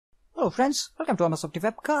Hello friends, welcome to our Microsoft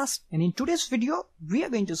webcast, and in today's video we are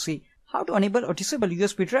going to see how to enable or disable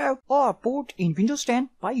USB drive or port in Windows 10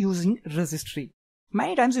 by using registry.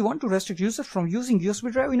 Many times we want to restrict users from using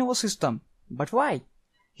USB drive in our system. But why?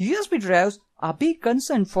 USB drives are a big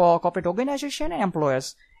concern for corporate organization and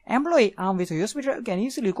employers. Employee armed with a USB drive can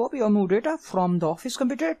easily copy or move data from the office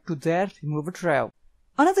computer to their removable drive.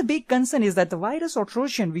 Another big concern is that the virus or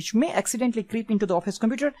Trojan which may accidentally creep into the office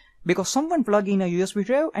computer because someone plug in a USB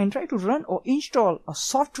drive and try to run or install a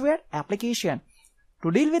software application.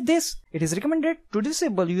 To deal with this, it is recommended to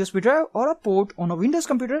disable USB drive or a port on a Windows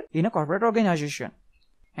computer in a corporate organization.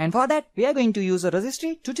 And for that, we are going to use a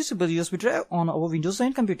registry to disable USB drive on our Windows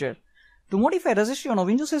 10 computer. To modify registry on a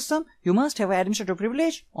Windows system, you must have administrator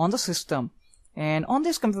privilege on the system. And on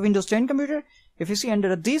this Windows 10 computer, if you see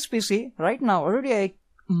under this PC, right now already I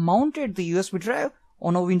mounted the USB drive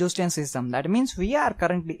on our Windows 10 system. That means we are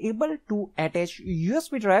currently able to attach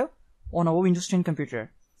USB drive on our Windows 10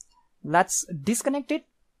 computer. Let's disconnect it.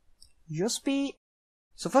 USB.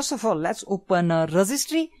 So first of all, let's open a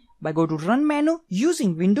registry by go to run menu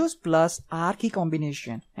using Windows plus R key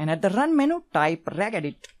combination. And at the run menu, type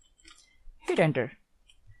regedit. Hit enter.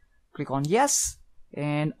 Click on yes.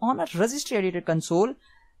 And on a registry editor console,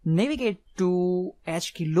 navigate to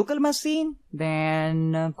H key local machine,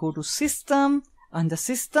 then go to system. Under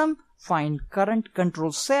system, find current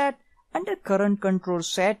control set. Under current control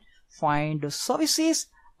set, find services.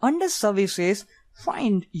 Under services,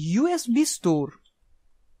 find USB store.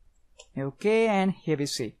 Okay, and here we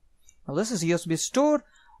see. Now this is USB store.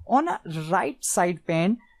 On a right side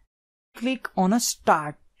pane, click on a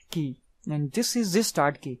start key. And this is the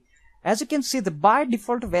start key. As you can see, the by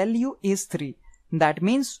default value is 3. That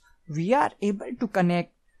means we are able to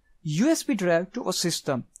connect USB drive to a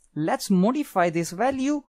system. Let's modify this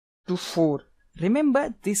value to 4.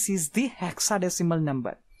 Remember, this is the hexadecimal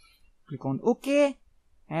number. Click on OK,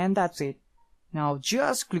 and that's it. Now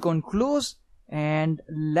just click on close, and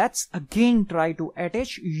let's again try to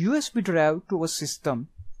attach USB drive to a system.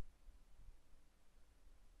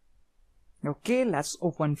 Okay, let's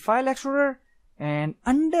open File Explorer, and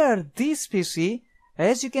under this PC,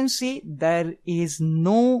 as you can see, there is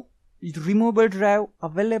no removable drive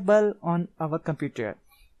available on our computer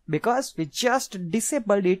because we just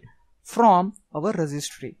disabled it from our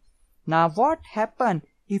registry. Now what happens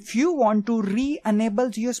if you want to re-enable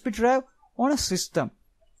USB drive on a system?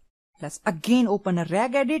 Let's again open a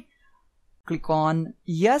regedit, click on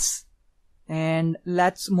yes, and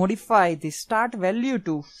let's modify the start value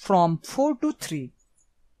to from 4 to 3,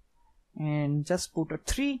 and just put a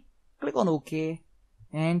 3, click on OK,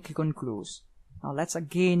 and click on close. Now let's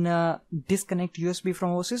again disconnect USB from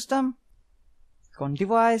our system. Click on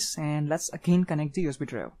device, and let's again connect the USB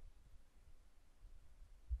drive.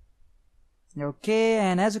 Okay,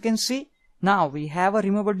 and as you can see, now we have a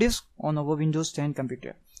removable disk on our Windows 10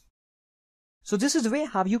 computer. So this is the way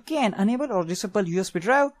how you can enable or disable USB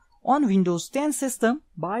drive on Windows 10 system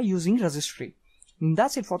by using registry. And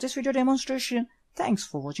that's it for this video demonstration. Thanks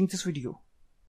for watching this video.